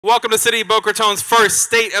Welcome to City of Boca Raton's first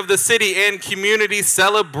State of the City and Community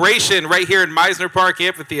Celebration right here in Meisner Park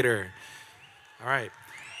Amphitheater. All right.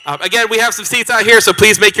 Again, we have some seats out here, so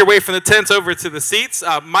please make your way from the tents over to the seats.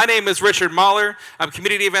 My name is Richard Mahler. I'm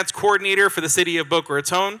Community Events Coordinator for the City of Boca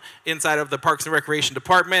Raton inside of the Parks and Recreation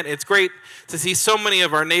Department. It's great to see so many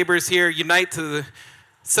of our neighbors here unite to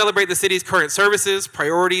celebrate the city's current services,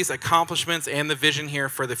 priorities, accomplishments, and the vision here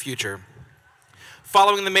for the future.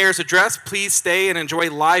 Following the mayor's address, please stay and enjoy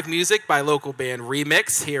live music by local band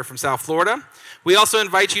Remix here from South Florida. We also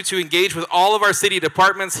invite you to engage with all of our city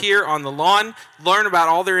departments here on the lawn, learn about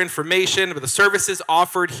all their information, about the services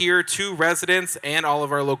offered here to residents and all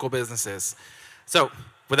of our local businesses. So,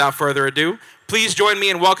 without further ado, please join me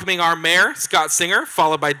in welcoming our mayor, Scott Singer,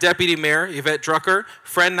 followed by Deputy Mayor Yvette Drucker,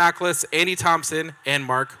 Fred Nachlas, Andy Thompson, and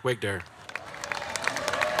Mark Wigder.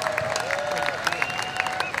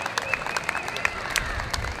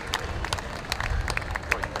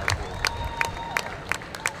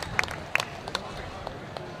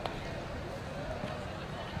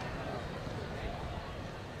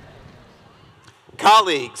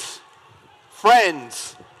 Colleagues,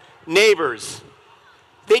 friends, neighbors,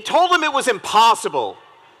 they told him it was impossible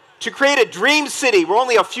to create a dream city where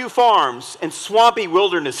only a few farms and swampy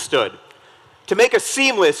wilderness stood, to make a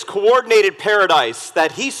seamless, coordinated paradise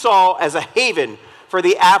that he saw as a haven for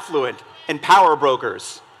the affluent and power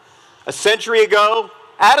brokers. A century ago,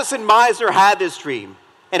 Addison Meisner had this dream,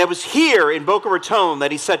 and it was here in Boca Raton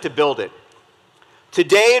that he set to build it.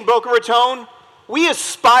 Today in Boca Raton, we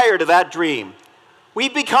aspire to that dream.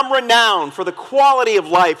 We've become renowned for the quality of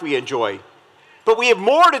life we enjoy, but we have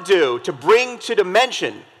more to do to bring to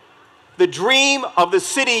dimension the dream of the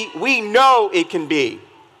city we know it can be.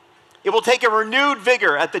 It will take a renewed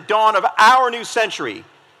vigor at the dawn of our new century,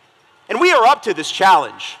 and we are up to this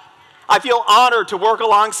challenge. I feel honored to work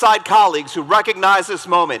alongside colleagues who recognize this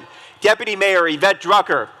moment. Deputy Mayor Yvette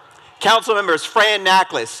Drucker, Council members Fran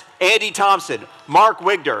Nachlas, Andy Thompson, Mark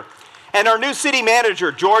Wigder, and our new city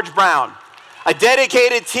manager, George Brown. A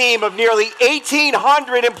dedicated team of nearly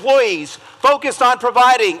 1,800 employees focused on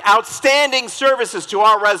providing outstanding services to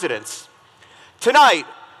our residents. Tonight,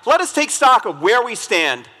 let us take stock of where we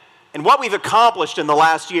stand and what we've accomplished in the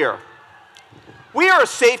last year. We are a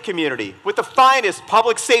safe community with the finest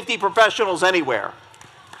public safety professionals anywhere.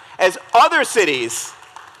 As other cities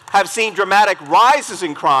have seen dramatic rises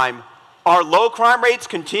in crime, our low crime rates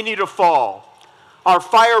continue to fall. Our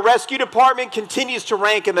fire rescue department continues to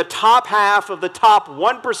rank in the top half of the top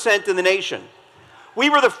 1% in the nation. We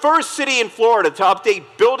were the first city in Florida to update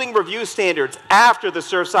building review standards after the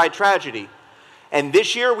Surfside tragedy. And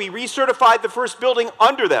this year, we recertified the first building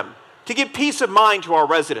under them to give peace of mind to our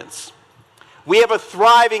residents. We have a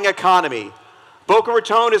thriving economy. Boca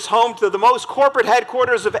Raton is home to the most corporate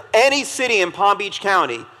headquarters of any city in Palm Beach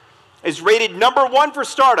County, is rated #1 for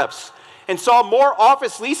startups, and saw more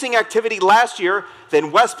office leasing activity last year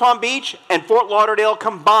than West Palm Beach and Fort Lauderdale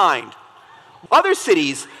combined. Other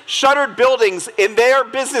cities shuttered buildings in their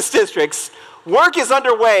business districts. Work is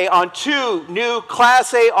underway on 2 new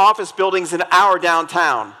Class A office buildings in our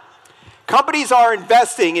downtown. Companies are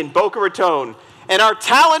investing in Boca Raton, and our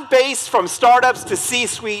talent base from startups to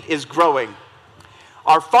C-suite is growing.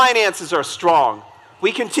 Our finances are strong.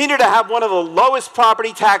 We continue to have one of the lowest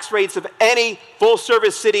property tax rates of any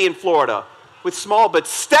full-service city in Florida, with small but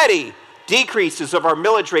steady decreases of our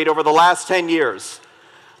millage rate over the last 10 years.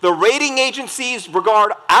 The rating agencies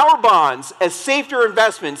regard our bonds as safer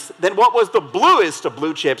investments than what was the bluest of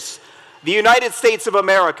blue chips, the United States of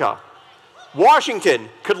America. Washington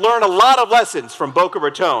could learn a lot of lessons from Boca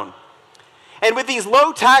Raton. And with these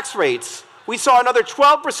low tax rates, we saw another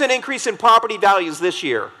 12% increase in property values this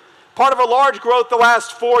year, part of a large growth the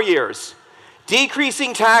last 4 years.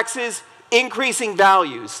 Decreasing taxes, increasing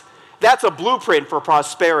values. That's a blueprint for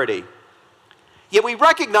prosperity. Yet we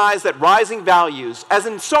recognize that rising values, as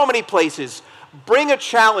in so many places, bring a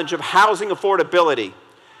challenge of housing affordability.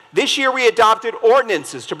 This year we adopted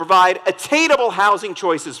ordinances to provide attainable housing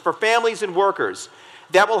choices for families and workers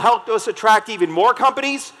that will help us attract even more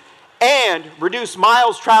companies and reduce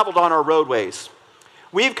miles traveled on our roadways.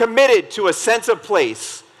 We've committed to a sense of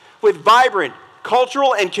place, with vibrant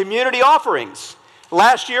cultural and community offerings.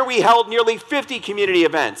 Last year, we held nearly 50 community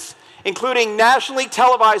events, including nationally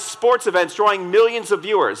televised sports events drawing millions of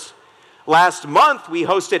viewers. Last month, we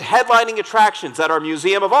hosted headlining attractions at our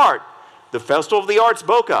Museum of Art, the Festival of the Arts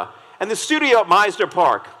Boca, and the studio at Meisner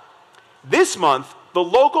Park. This month, the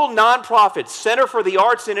local nonprofit Center for the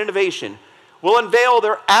Arts and Innovation will unveil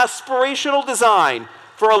their aspirational design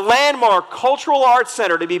for a landmark cultural arts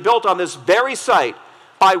center to be built on this very site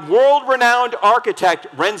by world-renowned architect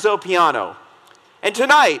Renzo Piano. And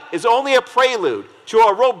tonight is only a prelude to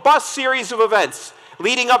a robust series of events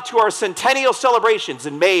leading up to our centennial celebrations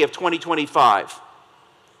in May of 2025.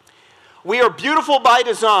 We are beautiful by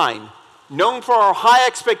design, known for our high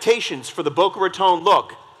expectations for the Boca Raton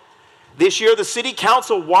look. This year, the City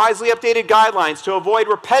Council wisely updated guidelines to avoid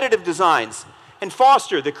repetitive designs and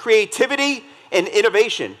foster the creativity and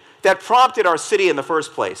innovation that prompted our city in the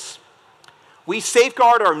first place. We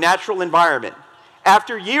safeguard our natural environment.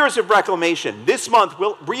 After years of reclamation, this month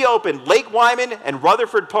we'll reopen Lake Wyman and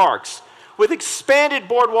Rutherford parks with expanded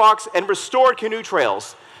boardwalks and restored canoe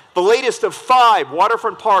trails, the latest of 5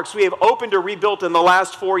 waterfront parks we have opened or rebuilt in the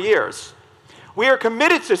last 4 years. We are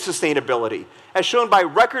committed to sustainability, as shown by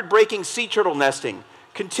record-breaking sea turtle nesting,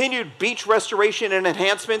 continued beach restoration and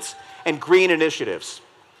enhancements, and green initiatives.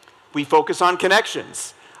 We focus on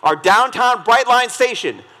connections. Our downtown Brightline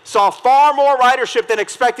station saw far more ridership than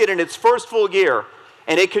expected in its first full year,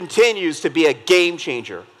 and it continues to be a game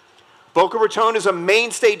changer. Boca Raton is a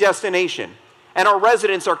mainstay destination, and our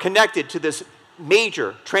residents are connected to this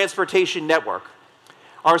major transportation network.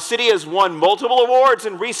 Our city has won multiple awards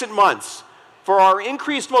in recent months for our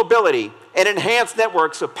increased mobility and enhanced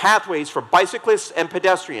networks of pathways for bicyclists and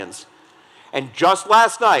pedestrians. And just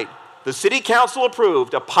last night, the City Council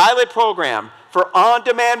approved a pilot program for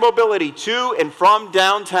on-demand mobility to and from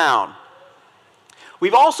downtown.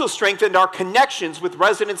 We've also strengthened our connections with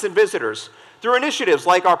residents and visitors through initiatives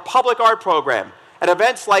like our public art program and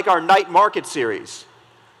events like our night market series.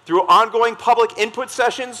 Through ongoing public input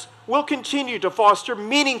sessions, we'll continue to foster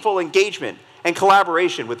meaningful engagement and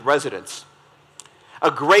collaboration with residents. A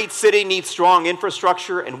great city needs strong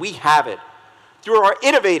infrastructure, and we have it. Through our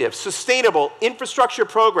innovative, sustainable infrastructure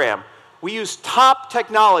program, we use top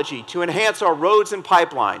technology to enhance our roads and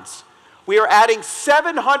pipelines. We are adding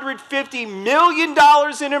 $750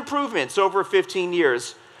 million in improvements over 15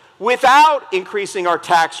 years without increasing our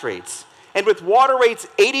tax rates, and with water rates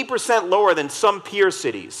 80% lower than some peer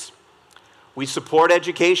cities. We support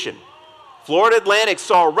education. Florida Atlantic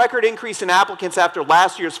saw a record increase in applicants after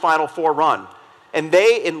last year's Final Four run, and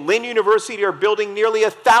they and Lynn University are building nearly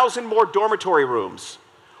 1,000 more dormitory rooms.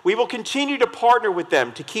 We will continue to partner with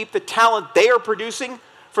them to keep the talent they are producing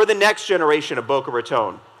for the next generation of Boca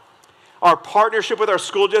Raton. Our partnership with our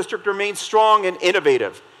school district remains strong and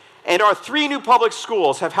innovative, and our 3 new public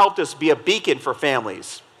schools have helped us be a beacon for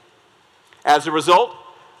families. As a result,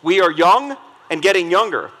 we are young and getting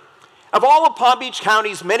younger. Of all of Palm Beach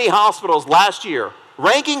County's many hospitals last year,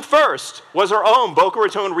 ranking first was our own Boca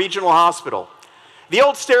Raton Regional Hospital. The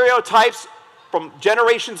old stereotypes from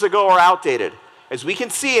generations ago are outdated, as we can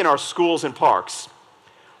see in our schools and parks.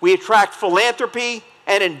 We attract philanthropy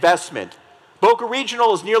and investment. Boca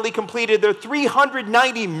Regional has nearly completed their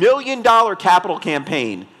 $390 million capital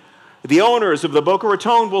campaign. The owners of the Boca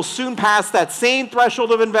Raton will soon pass that same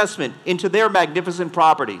threshold of investment into their magnificent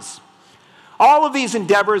properties. All of these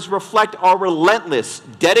endeavors reflect our relentless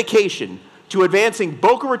dedication to advancing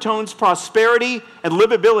Boca Raton's prosperity and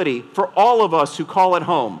livability for all of us who call it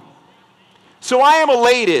home. So I am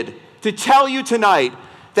elated to tell you tonight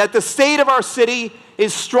that the state of our city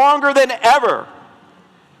is stronger than ever.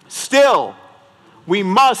 Still, we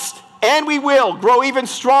must and we will grow even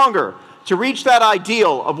stronger to reach that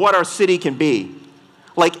ideal of what our city can be.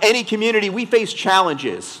 Like any community, we face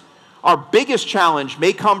challenges. Our biggest challenge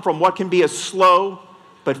may come from what can be a slow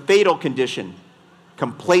but fatal condition: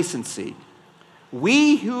 complacency.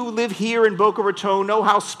 We who live here in Boca Raton know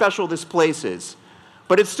how special this place is,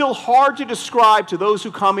 but it's still hard to describe to those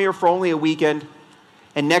who come here for only a weekend,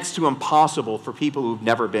 and next to impossible for people who've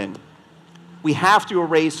never been. We have to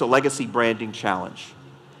erase a legacy branding challenge.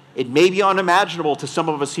 It may be unimaginable to some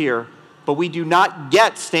of us here, but we do not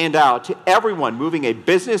yet stand out to everyone moving a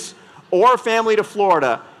business or family to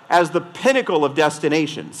Florida as the pinnacle of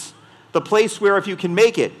destinations, the place where, if you can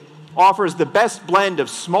make it, offers the best blend of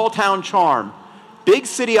small-town charm, big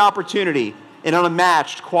city opportunity, and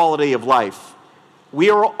unmatched quality of life.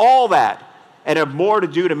 We are all that and have more to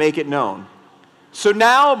do to make it known. So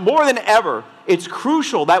now, more than ever, it's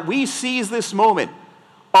crucial that we seize this moment.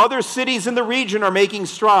 Other cities in the region are making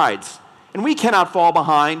strides, and we cannot fall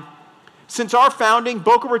behind. Since our founding,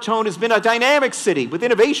 Boca Raton has been a dynamic city with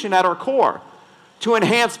innovation at our core. To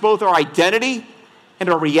enhance both our identity and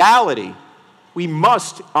our reality, we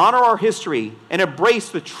must honor our history and embrace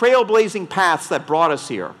the trailblazing paths that brought us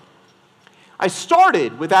here. I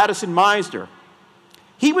started with Addison Meisner.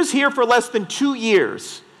 He was here for less than 2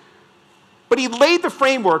 years, but he laid the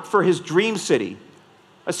framework for his dream city.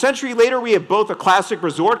 A century later, we have both a classic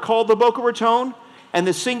resort called the Boca Raton and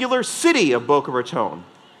the singular city of Boca Raton.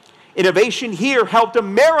 Innovation here helped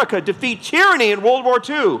America defeat tyranny in World War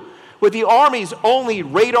II with the Army's only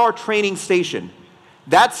radar training station.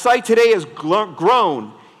 That site today has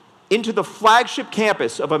grown into the flagship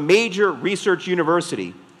campus of a major research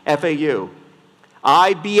university, FAU.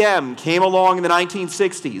 IBM came along in the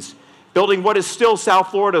 1960s, building what is still South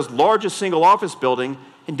Florida's largest single office building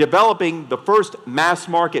and developing the first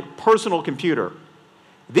mass-market personal computer.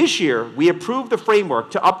 This year, we approved the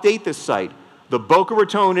framework to update this site, the Boca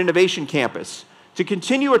Raton Innovation Campus, to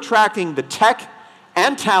continue attracting the tech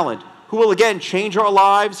and talent who will again change our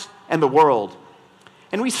lives and the world.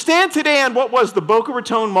 And we stand today on what was the Boca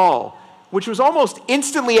Raton Mall, which was almost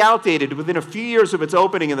instantly outdated within a few years of its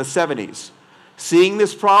opening in the 70s. Seeing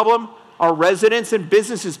this problem, our residents and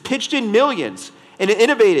businesses pitched in millions and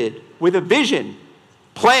innovated with a vision,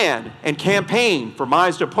 plan, and campaign for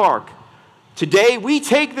Meisner Park. Today, we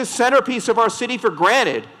take this centerpiece of our city for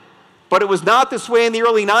granted, but it was not this way in the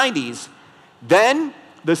early 90s. Then,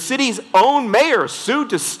 the city's own mayor sued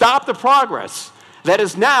to stop the progress that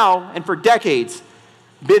has now, and for decades,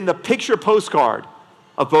 been the picture postcard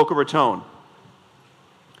of Boca Raton.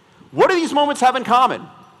 What do these moments have in common?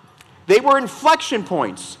 They were inflection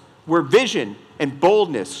points where vision and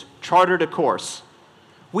boldness chartered a course.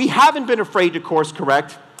 We haven't been afraid to course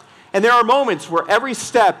correct, and there are moments where every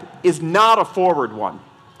step is not a forward one.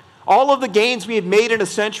 All of the gains we have made in a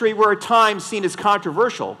century were at times seen as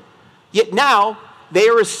controversial, yet now they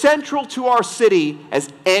are as central to our city as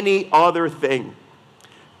any other thing.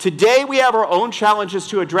 Today we have our own challenges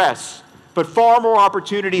to address, but far more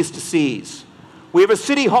opportunities to seize. We have a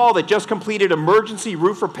city hall that just completed emergency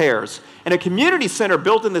roof repairs and a community center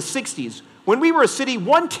built in the 60s when we were a city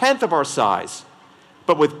 1/10 of our size.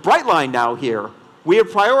 But with Brightline now here, we have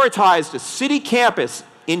prioritized a city campus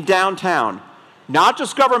in downtown, not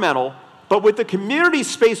just governmental, but with the community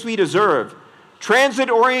space we deserve,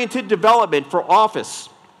 transit-oriented development for office,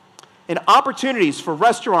 and opportunities for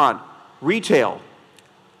restaurant, retail,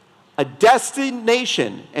 a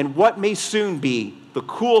destination and what may soon be the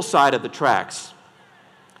cool side of the tracks.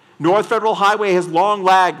 North Federal Highway has long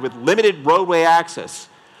lagged with limited roadway access.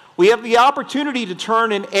 We have the opportunity to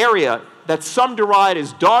turn an area that some deride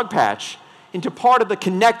as dogpatch into part of the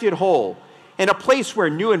connected whole, and a place where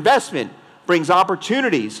new investment brings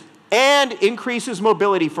opportunities and increases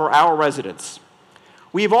mobility for our residents.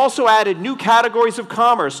 We've also added new categories of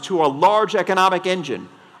commerce to our large economic engine,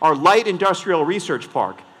 our light industrial research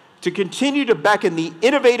park, to continue to beckon the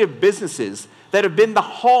innovative businesses that have been the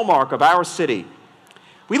hallmark of our city.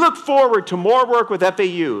 We look forward to more work with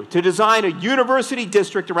FAU to design a university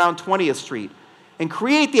district around 20th Street and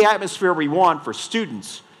create the atmosphere we want for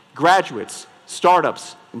students, graduates,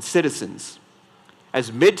 startups, and citizens.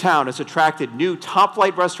 As Midtown has attracted new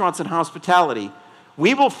top-flight restaurants and hospitality,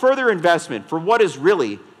 we will further investment for what is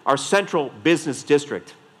really our central business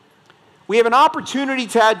district. We have an opportunity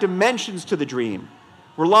to add dimensions to the dream,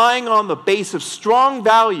 relying on the base of strong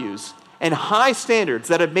values and high standards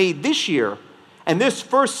that have made this year and this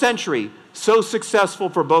first century so successful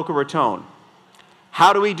for Boca Raton.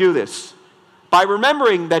 How do we do this? By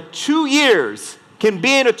remembering that 2 years can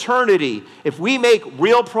be an eternity if we make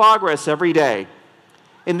real progress every day.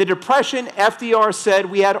 In the Depression, FDR said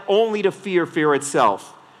we had only to fear fear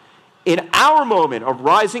itself. In our moment of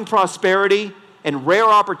rising prosperity and rare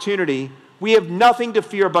opportunity, we have nothing to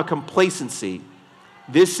fear but complacency.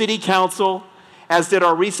 This city council, as did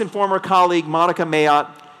our recent former colleague Monica Mayotte,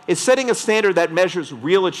 is setting a standard that measures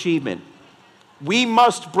real achievement. We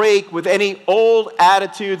must break with any old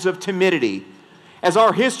attitudes of timidity. As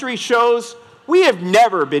our history shows, we have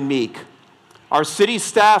never been meek. Our city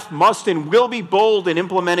staff must and will be bold in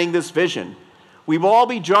implementing this vision. We will all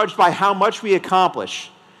be judged by how much we accomplish.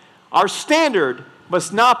 Our standard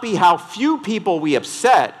must not be how few people we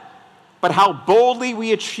upset, but how boldly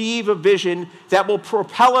we achieve a vision that will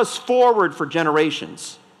propel us forward for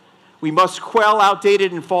generations. We must quell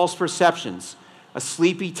outdated and false perceptions, a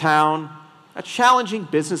sleepy town, a challenging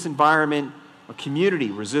business environment, a community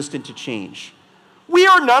resistant to change. We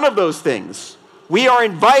are none of those things. We are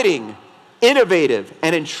inviting, innovative,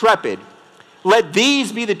 and intrepid. Let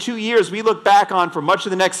these be the 2 years we look back on for much of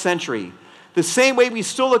the next century, the same way we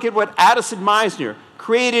still look at what Addison Meisner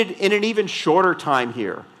created in an even shorter time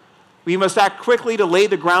here. We must act quickly to lay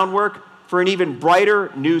the groundwork for an even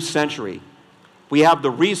brighter new century. We have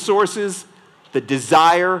the resources, the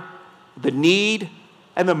desire, the need,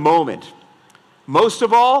 and the moment. Most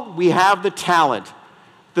of all, we have the talent.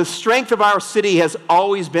 The strength of our city has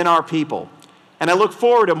always been our people. And I look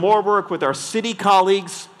forward to more work with our city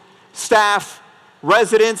colleagues, staff,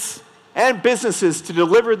 residents, and businesses to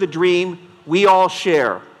deliver the dream we all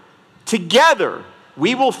share. Together,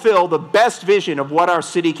 we will fill the best vision of what our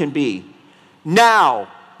city can be. Now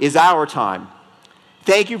is our time.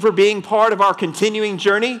 Thank you for being part of our continuing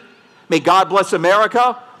journey. May God bless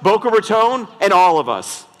America, Boca Raton, and all of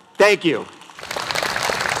us. Thank you.